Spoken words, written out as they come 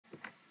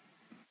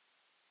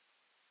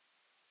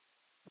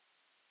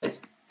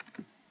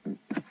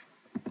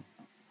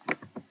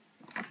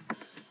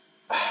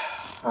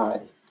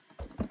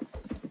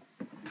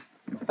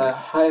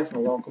Hi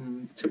everyone,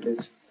 welcome to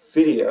this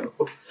video.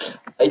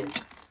 I,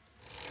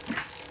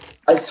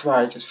 I swear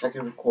I just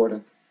fucking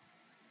recorded.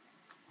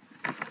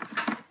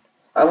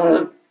 I don't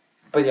know,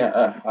 but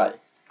yeah, hi.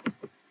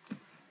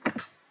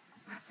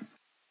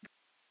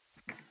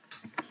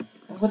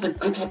 That was a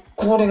good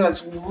recording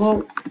as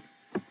well.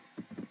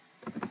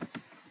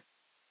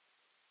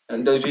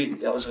 And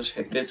Doji, I was just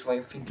hit this when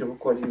you think you're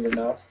recording or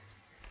not.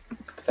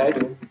 Because I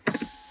do.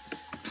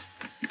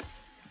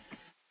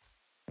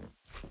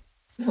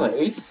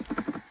 Anyways.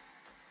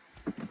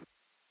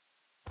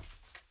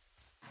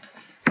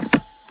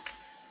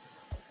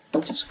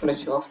 I'm just gonna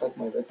show off like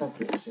my redstone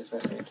creations I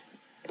made.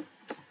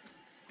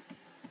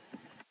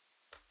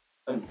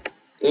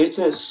 It's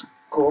a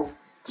scope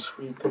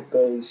shrieker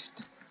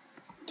based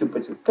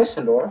 2x2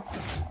 piston door.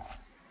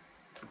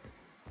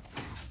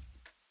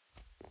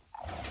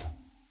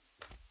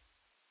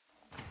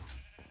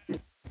 I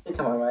think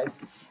I'm right.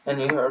 And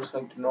here's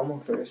like the normal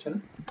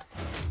version.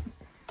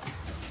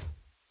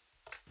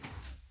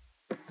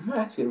 I might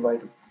actually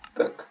write a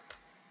book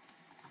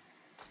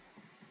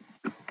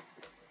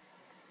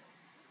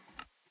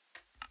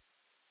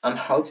on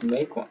how to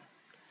make one.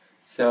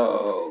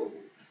 So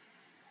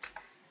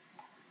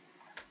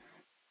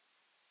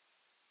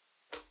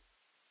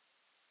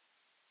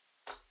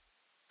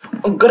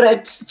I'm gonna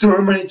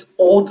exterminate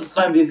all the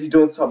slime if you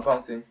don't stop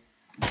bouncing.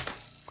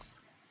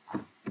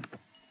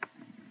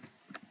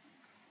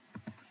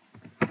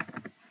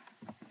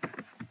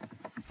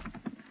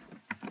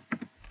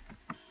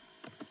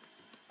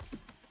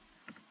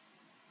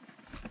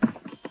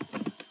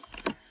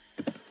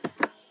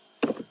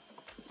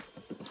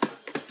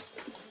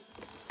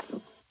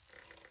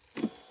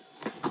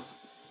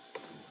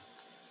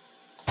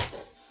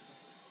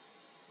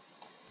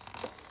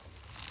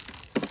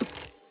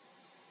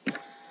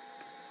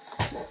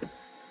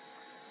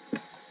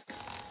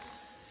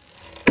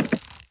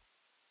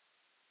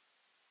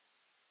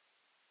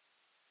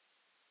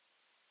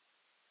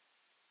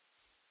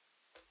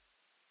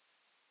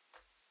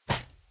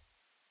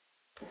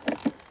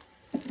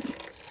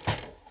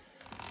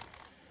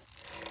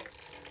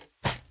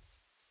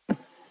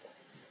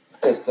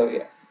 Okay, so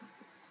yeah.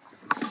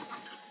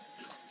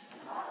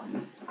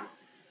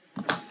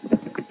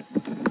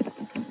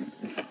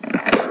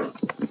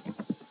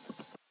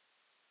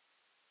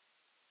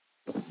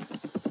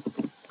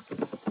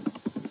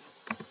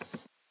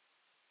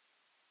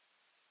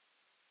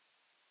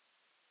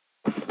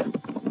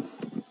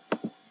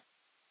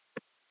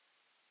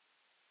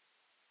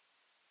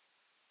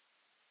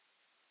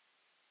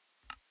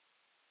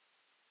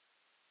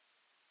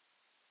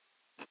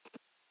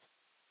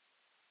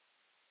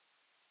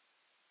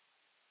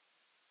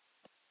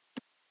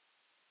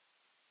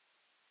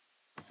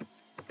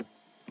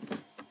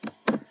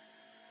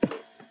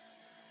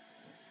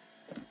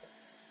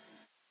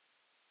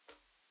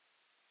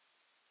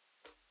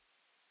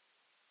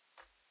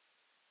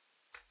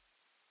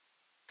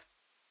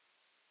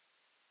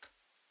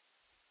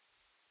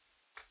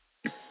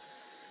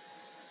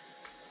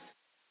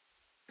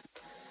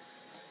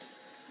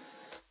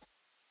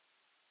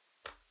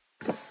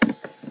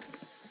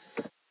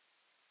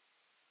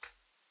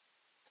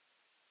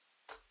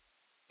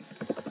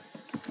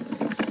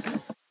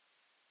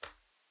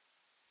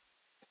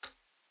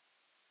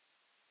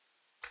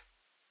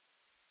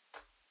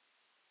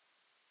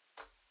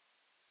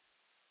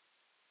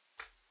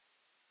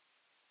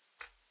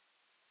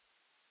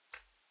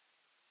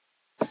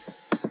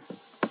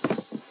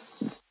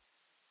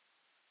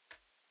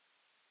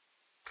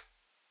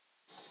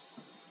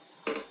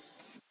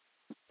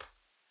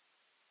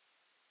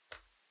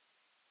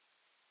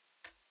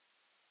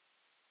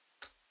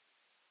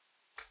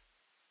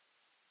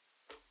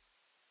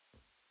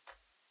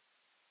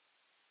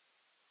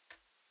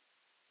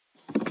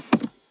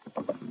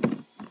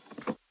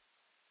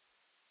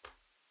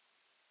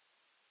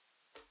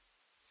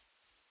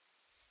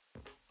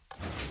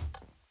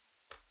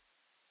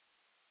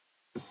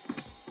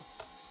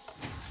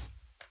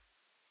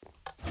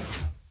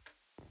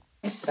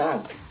 Nice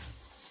sound.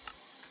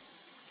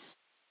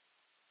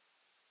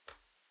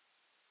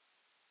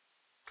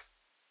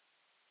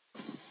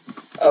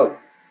 Oh,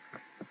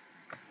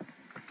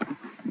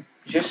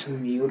 just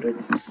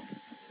muted.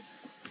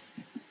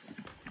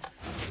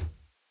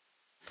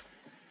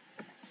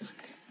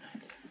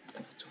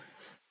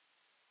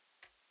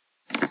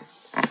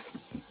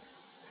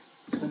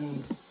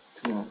 Twenty,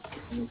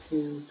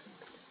 22,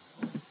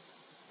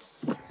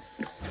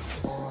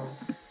 24,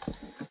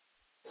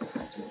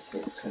 25,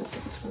 26,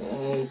 27,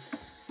 28,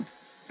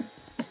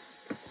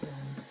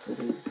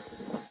 30,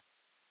 41.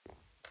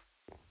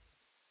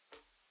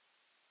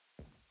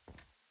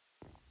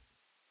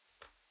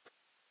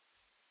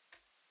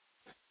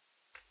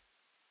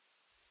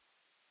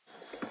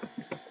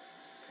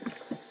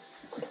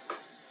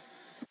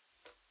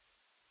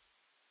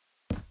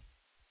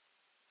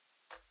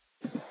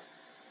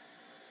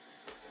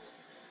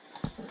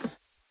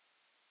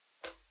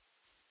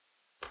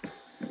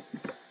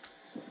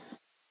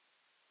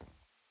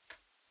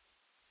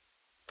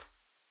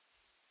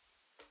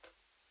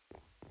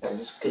 I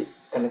just click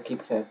Gonna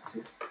keep that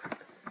just.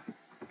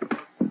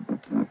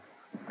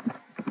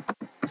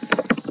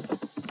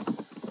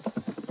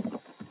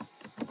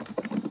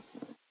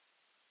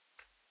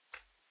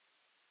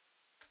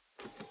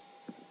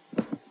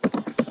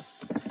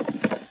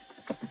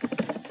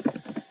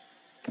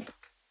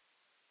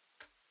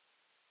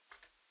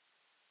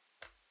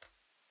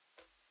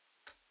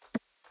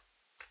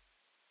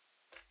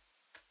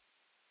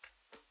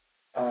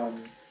 Um,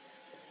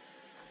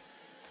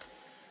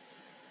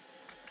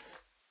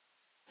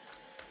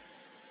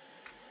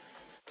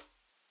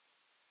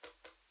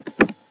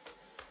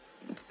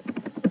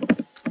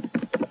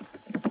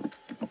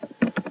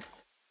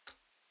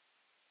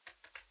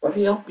 but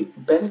y'all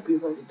better be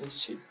writing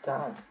this shit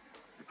down.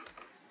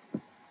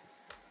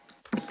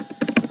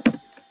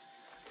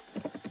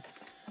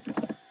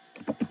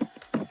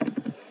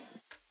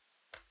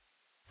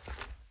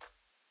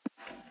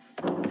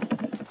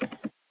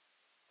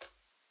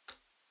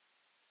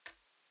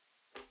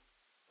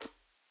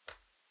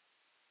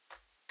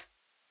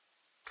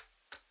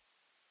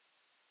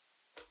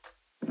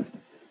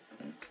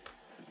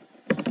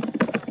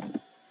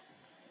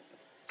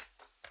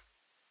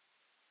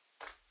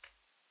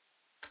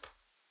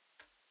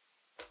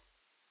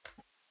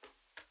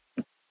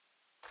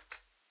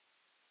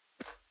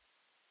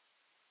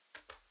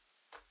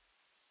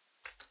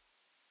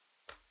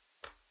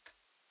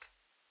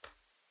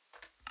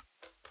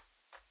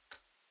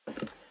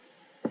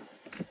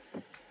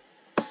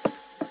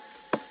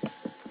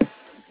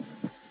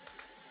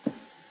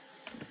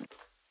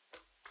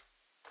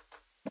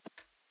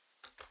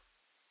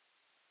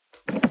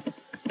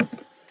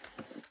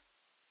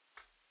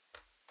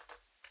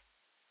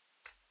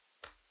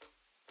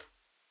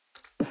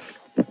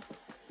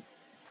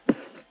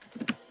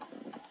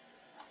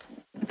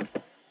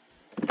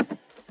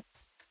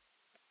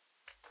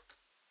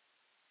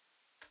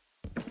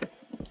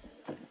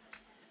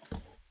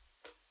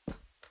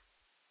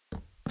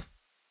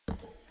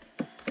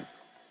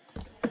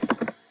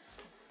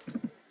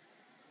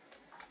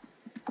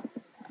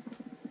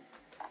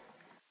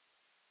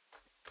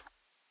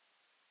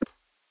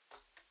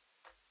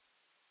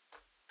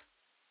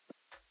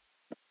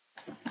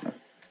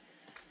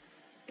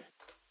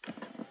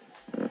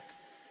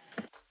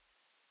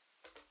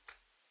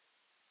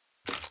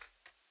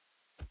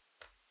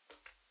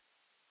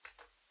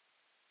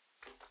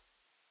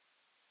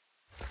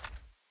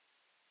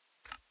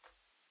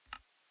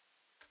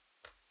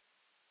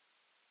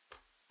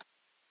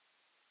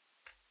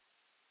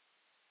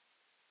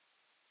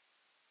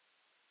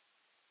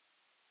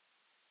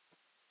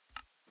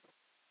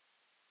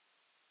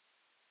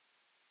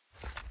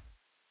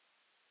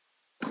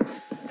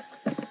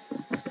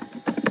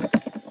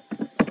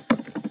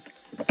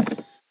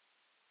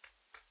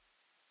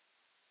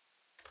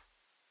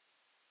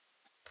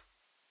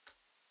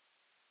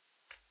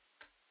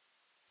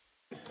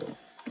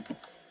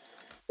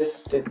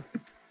 This did.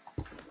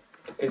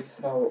 Okay,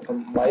 so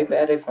my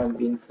bad if I'm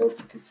being so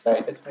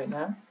excited right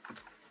now.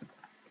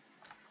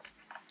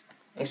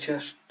 It's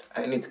just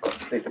I need to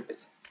concentrate a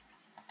bit.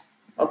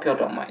 Hope y'all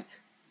don't mind.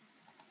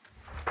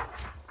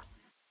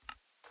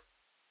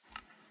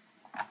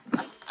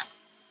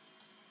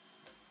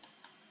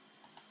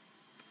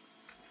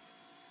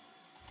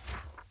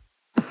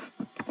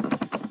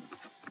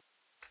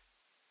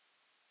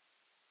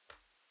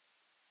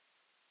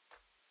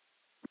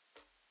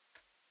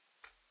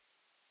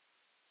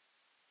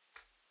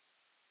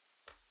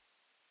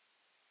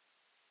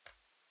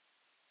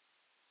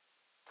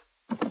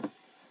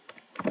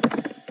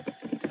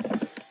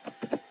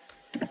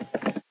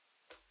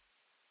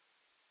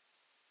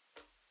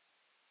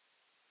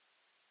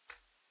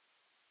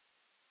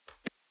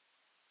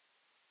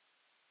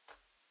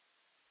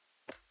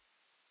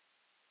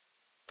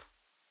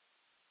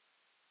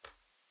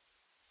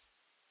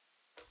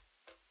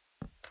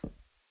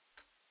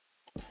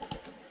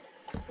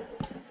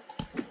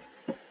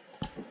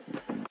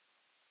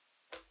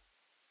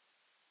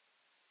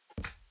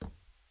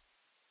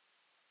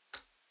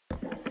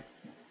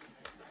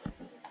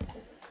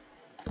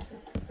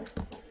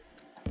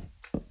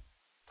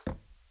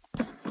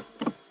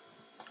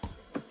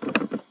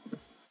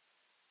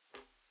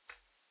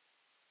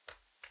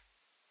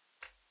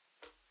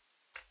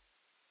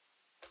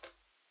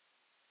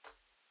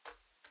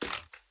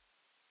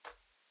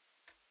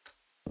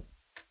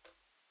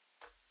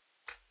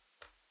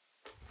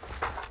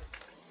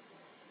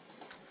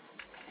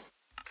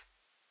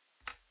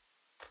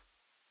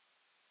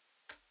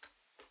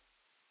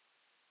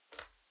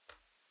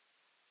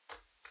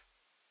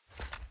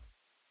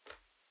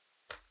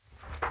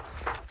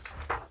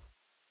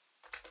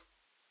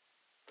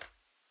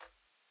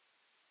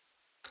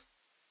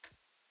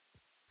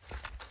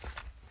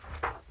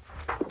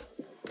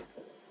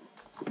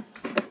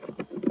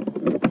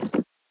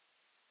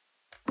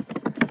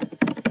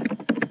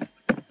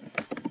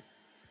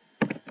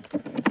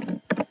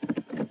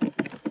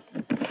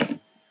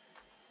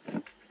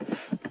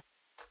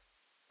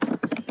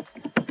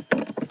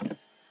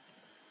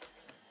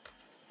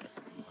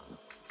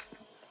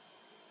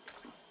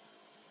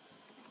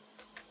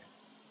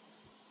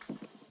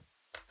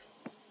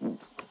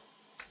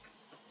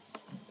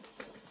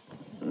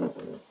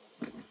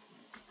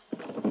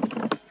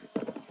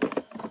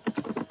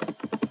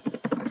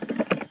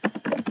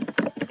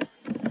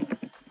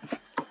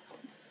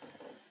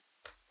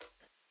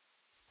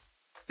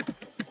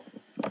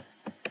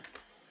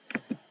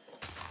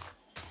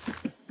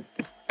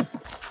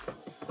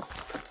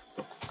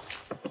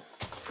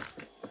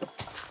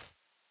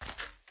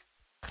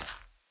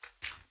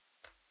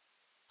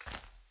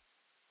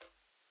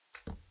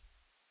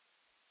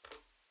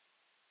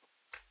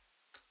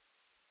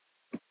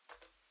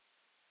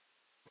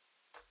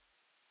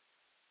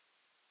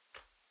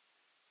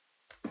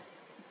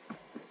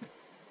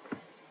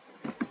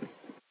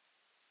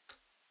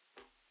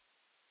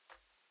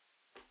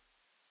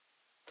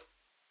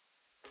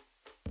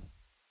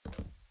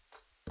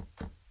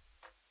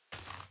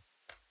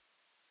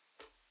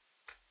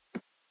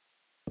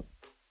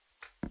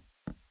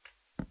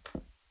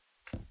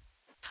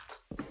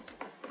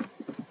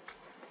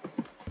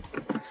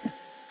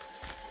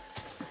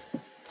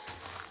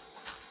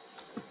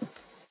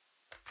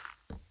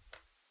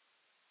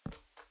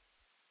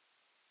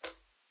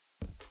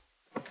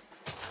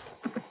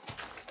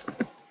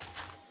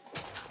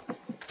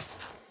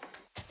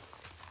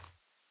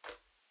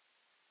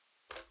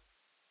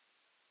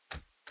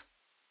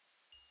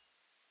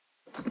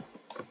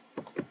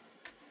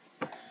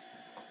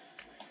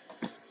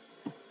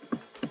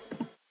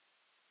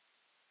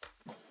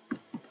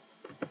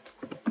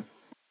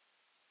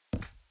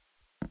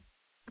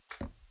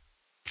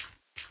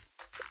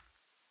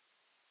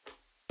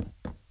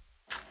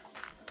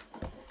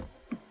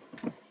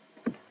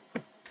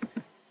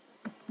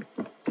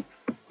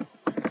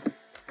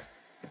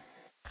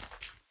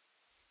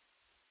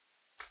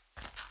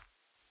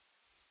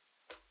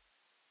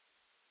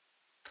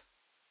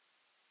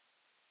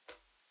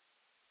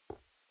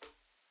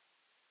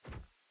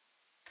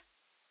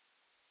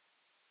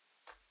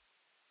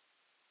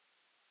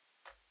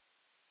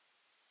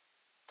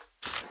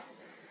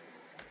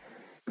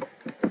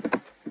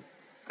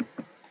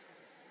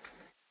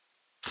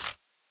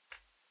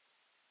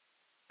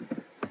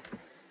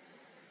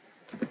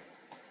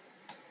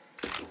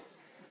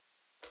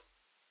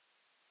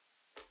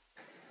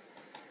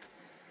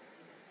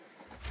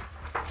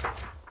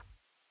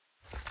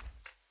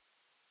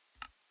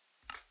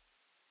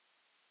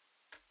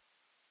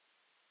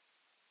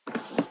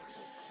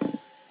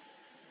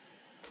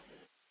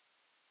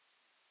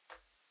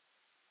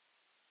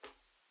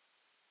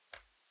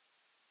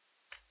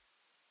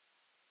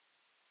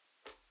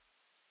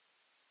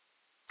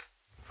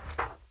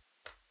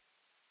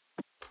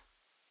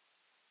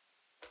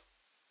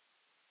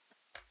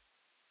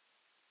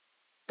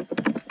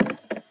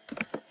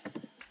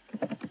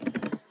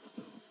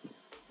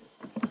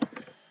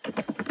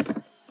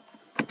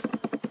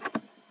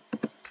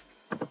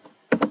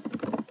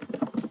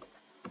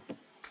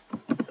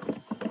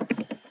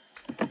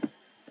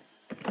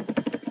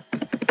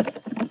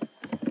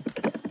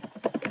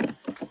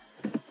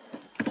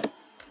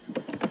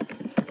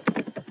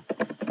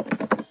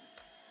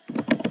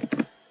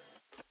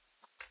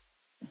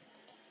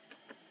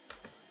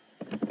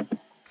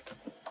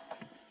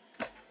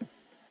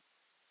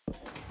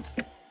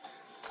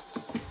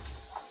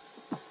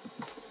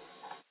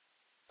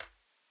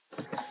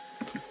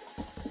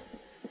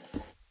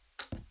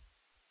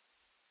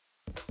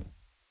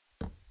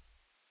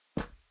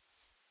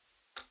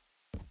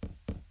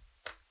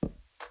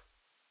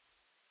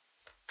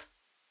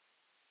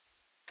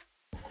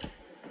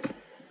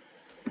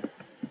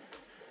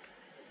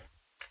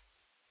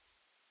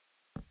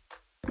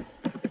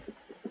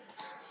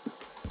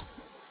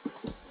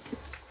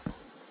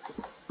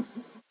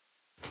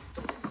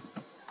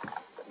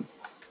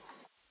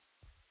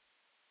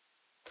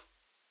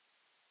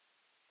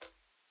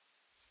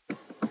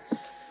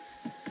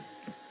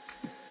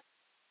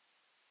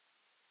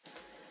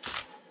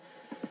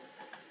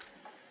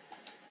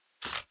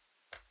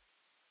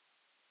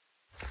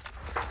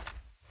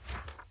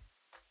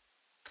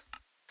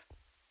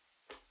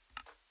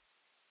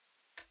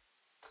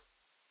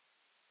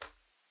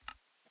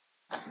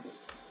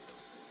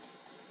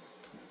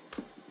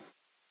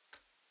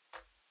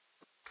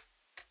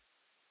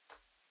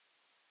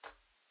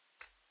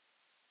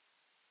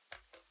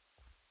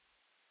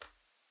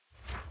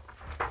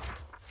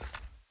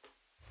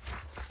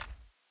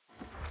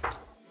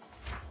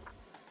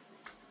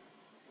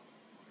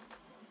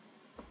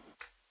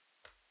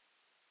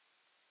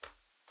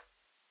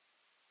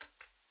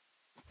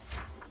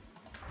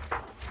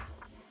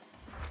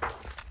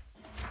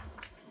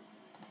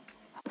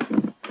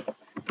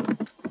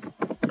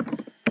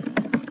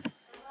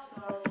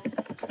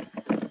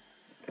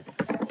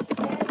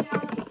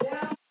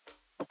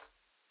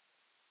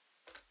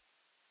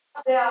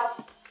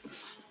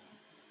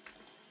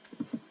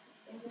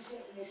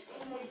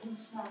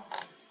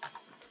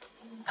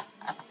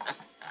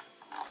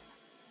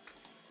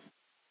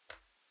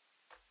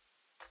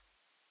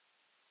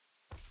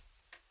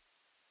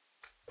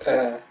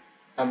 Uh,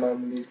 I'm gonna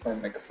mute my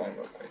microphone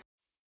real quick.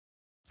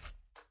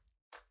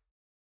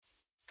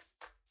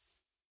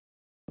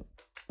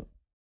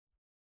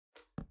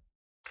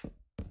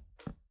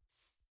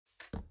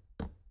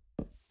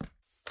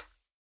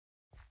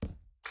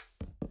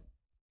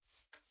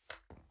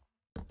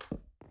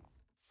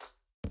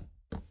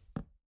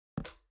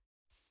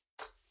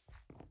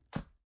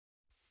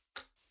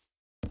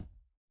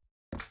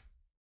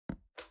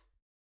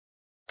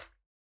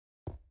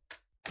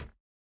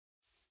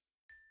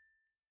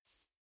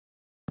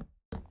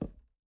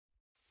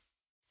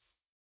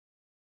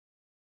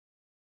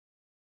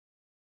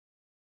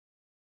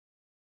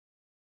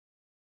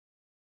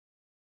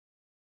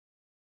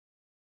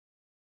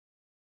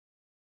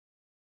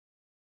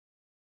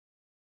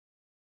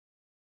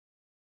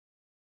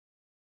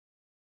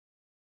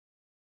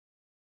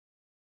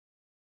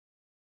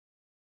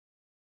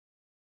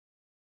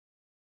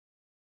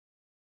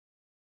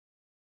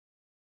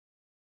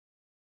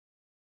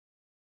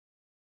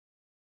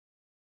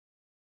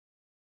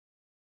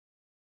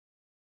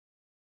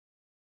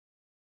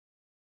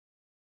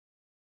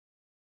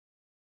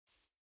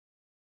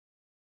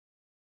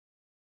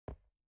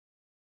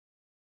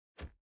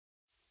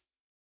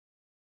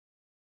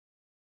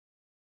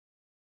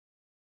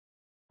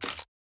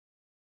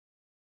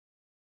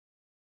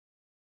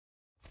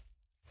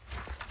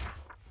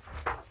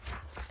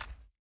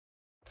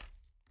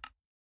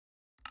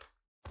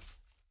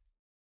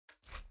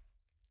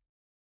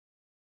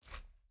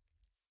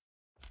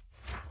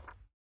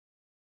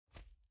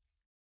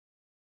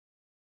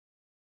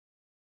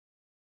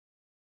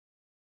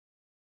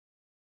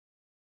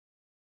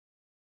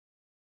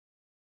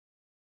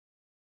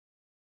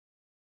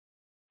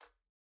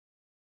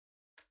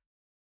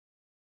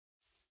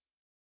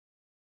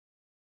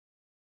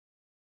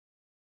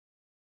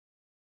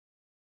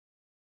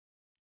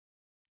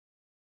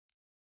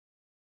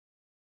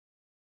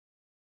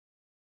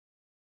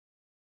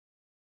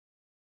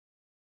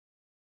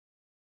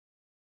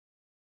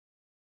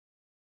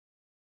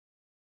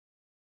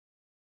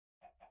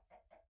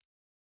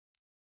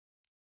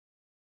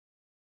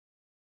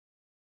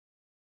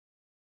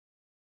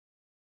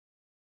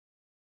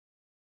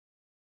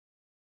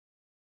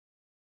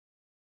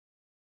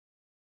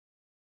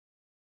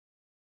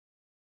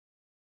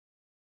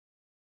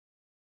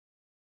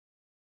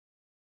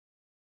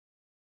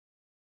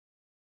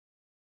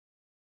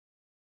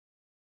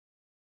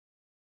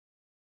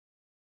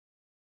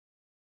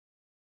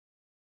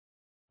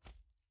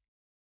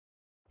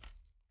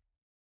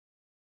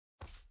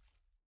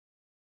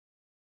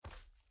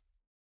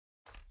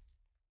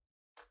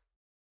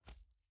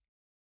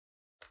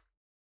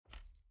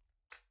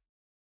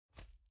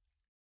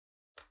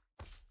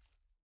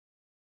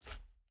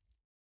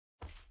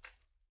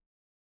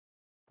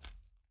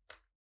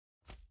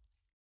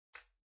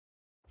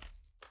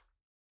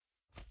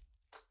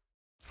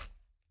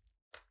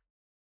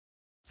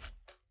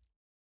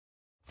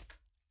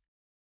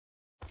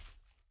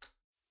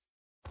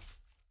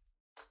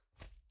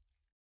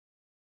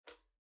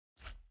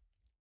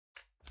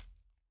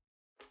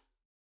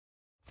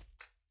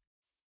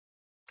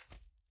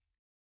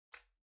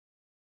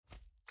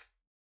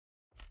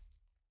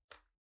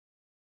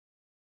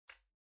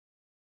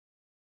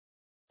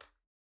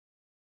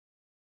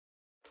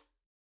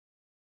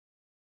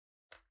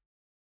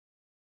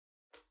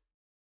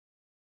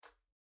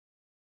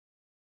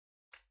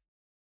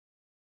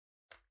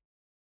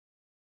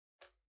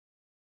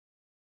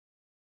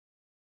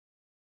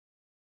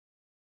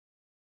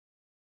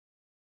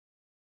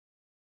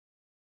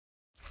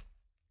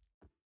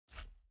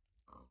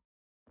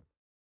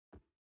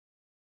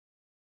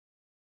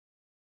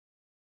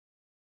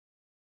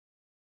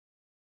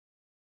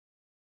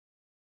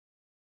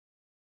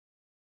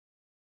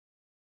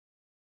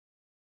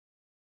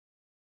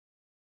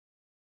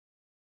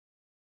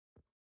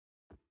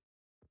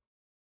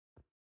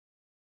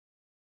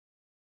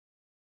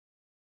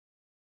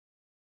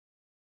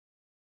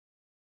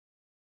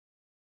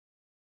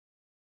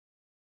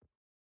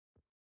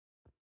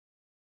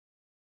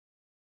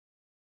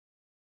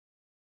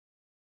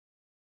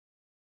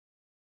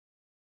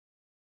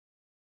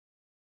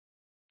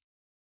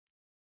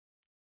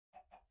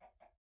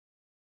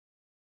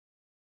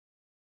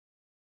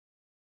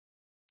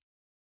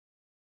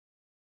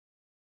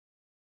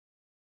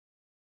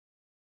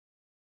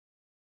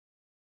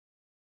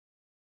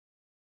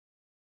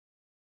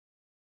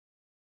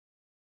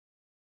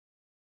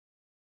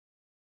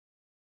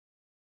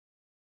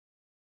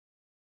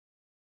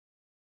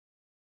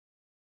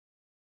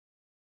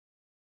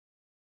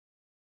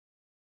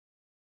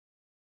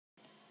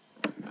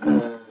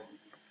 Uh,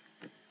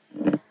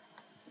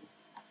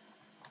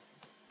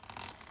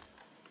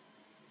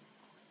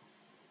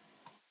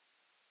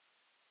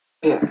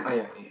 yeah, oh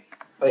yeah, yeah.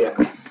 Oh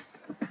yeah.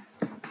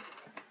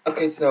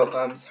 Okay, so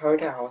sorry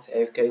that I was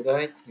AFK,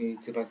 guys. We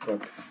need to like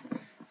focus.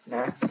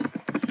 Next.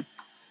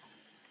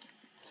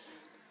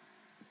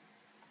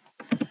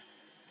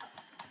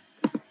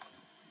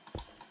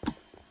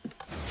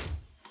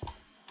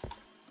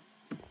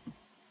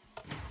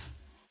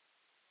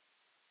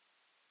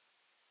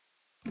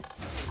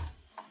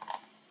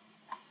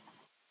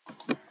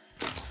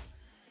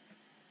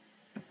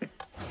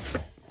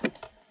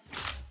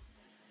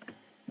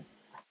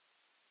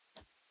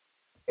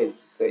 Okay,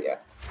 so yeah.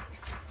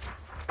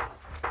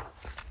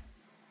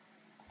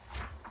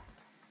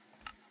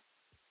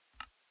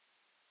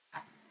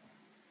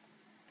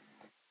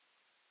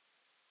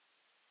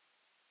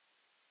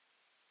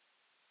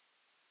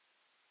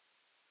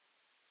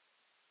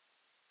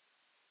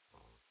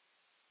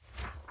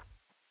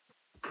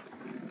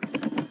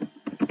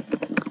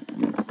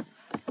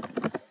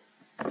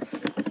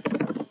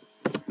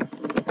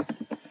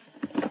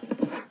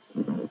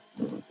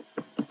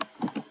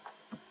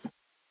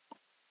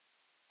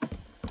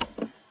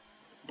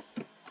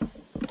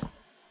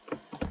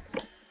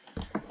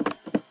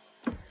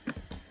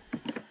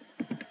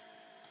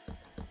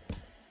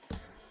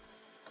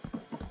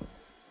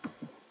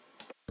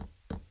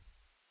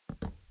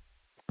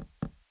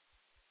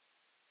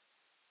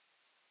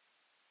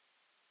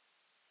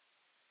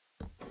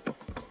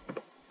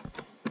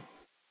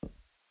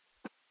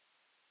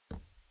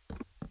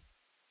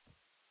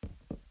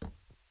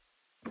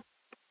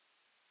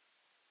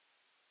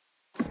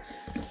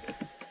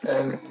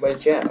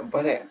 But yeah,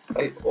 but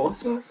I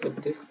also have a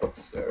Discord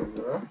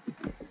server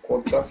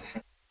called Just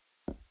Hang.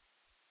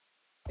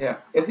 Yeah,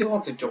 if you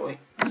want to join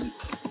it,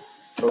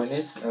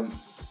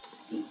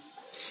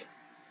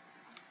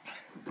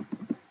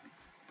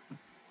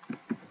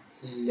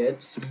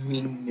 let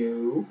me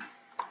know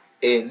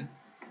in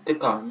the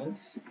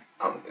comments.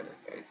 I'm gonna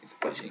it's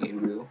pushing a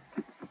rule.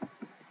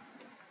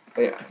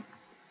 But yeah.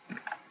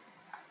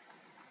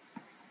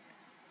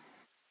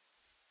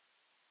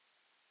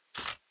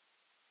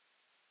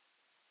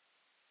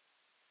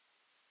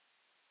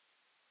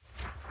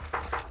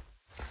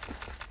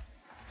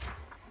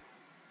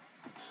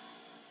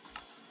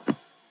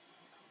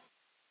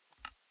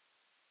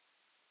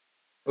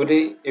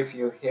 Today, if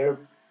you hear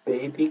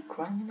baby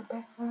crying in the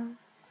background,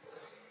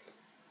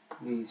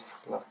 please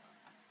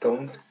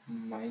don't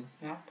mind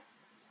that.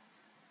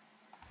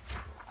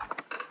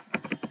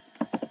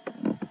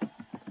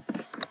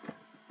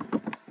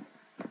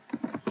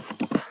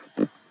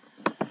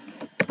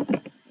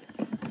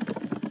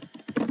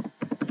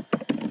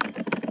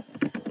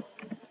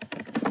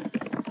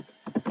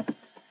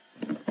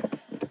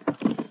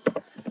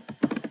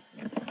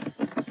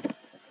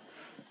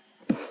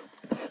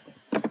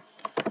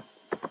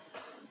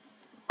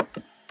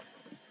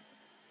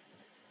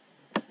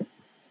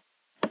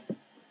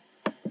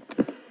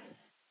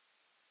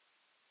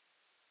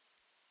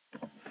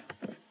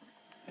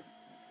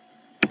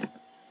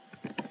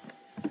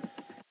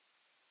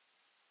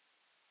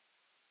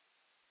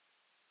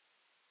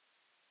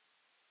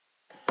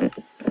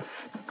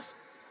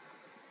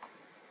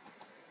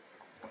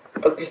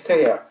 Okay, so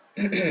yeah.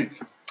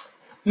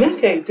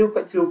 Make a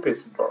 2x2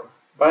 pizza roll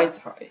by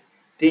tie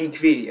the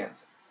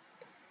ingredients.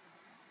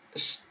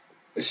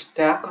 A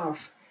stack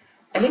of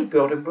any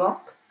building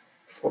block,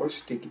 4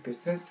 sticky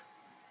pistons,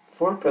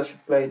 4 pressure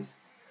plates,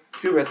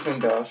 2 redstone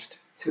dust,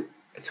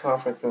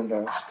 12 redstone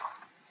dust,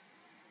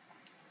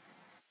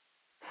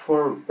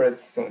 4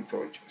 redstone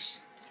torches.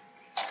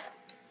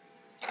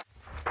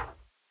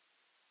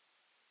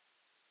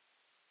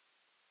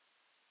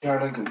 They are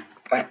like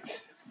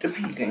the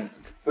main thing.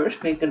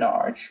 First make an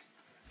arch,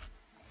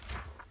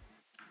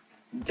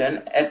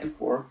 then add the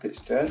 4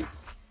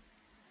 pistons,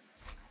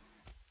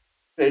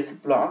 place the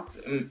blocks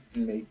and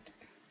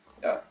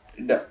uh,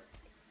 the,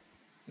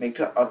 make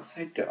the other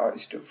side the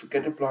arch. Don't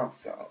forget the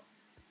blocks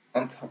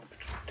on top of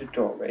the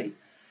doorway.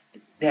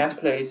 Then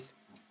place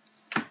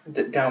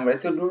the down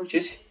redstone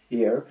torches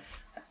here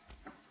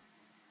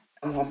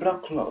and 1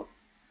 block low,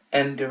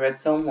 and the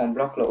redstone 1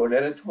 block lower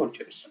than the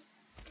torches.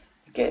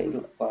 Okay,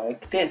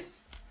 like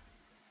this.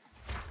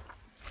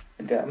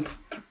 And then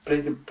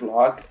place a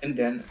block and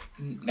then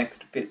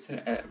next to piston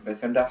and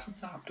redstone dust on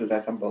top. Do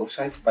that on both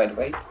sides, by the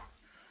way.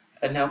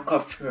 And now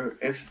cover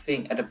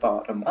everything at the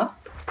bottom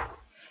up.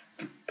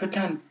 Put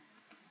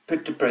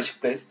the pressure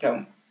plates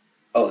down.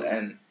 Oh,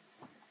 and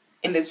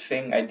in this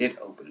thing I did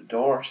open the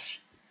doors,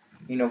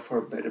 for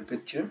a better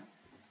picture.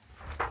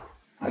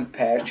 And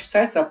patch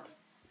sides up.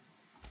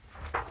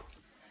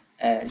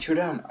 And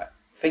Jordan,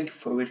 thank you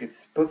for reading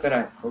this book, and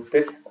I hope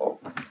this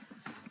helps.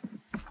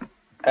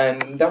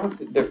 And that was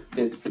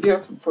this video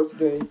for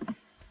today.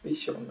 Be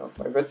showing off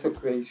my redstone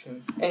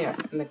creations and yeah,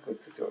 and a quick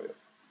tutorial.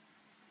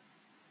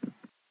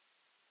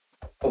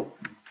 Oh,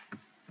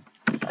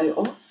 I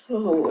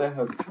also am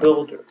a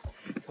builder,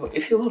 so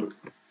if you would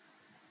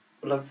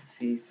like to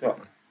see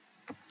some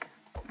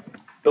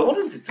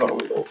building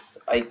tutorials,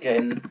 I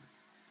can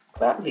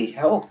gladly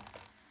help.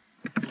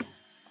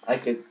 I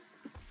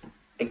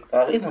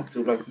gladly want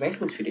to make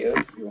those videos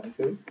if you want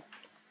to.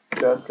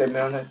 Just let me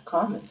know in the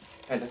comments,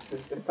 and if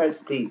it's the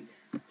first, please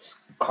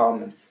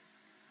comment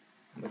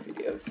on the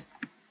videos.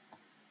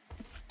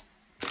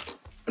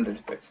 under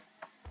the base.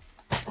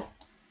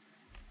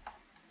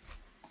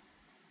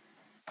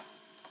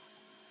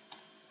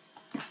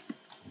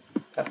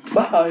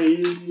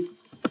 Bye.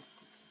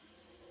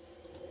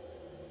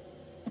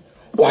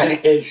 Why the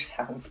gay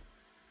sound?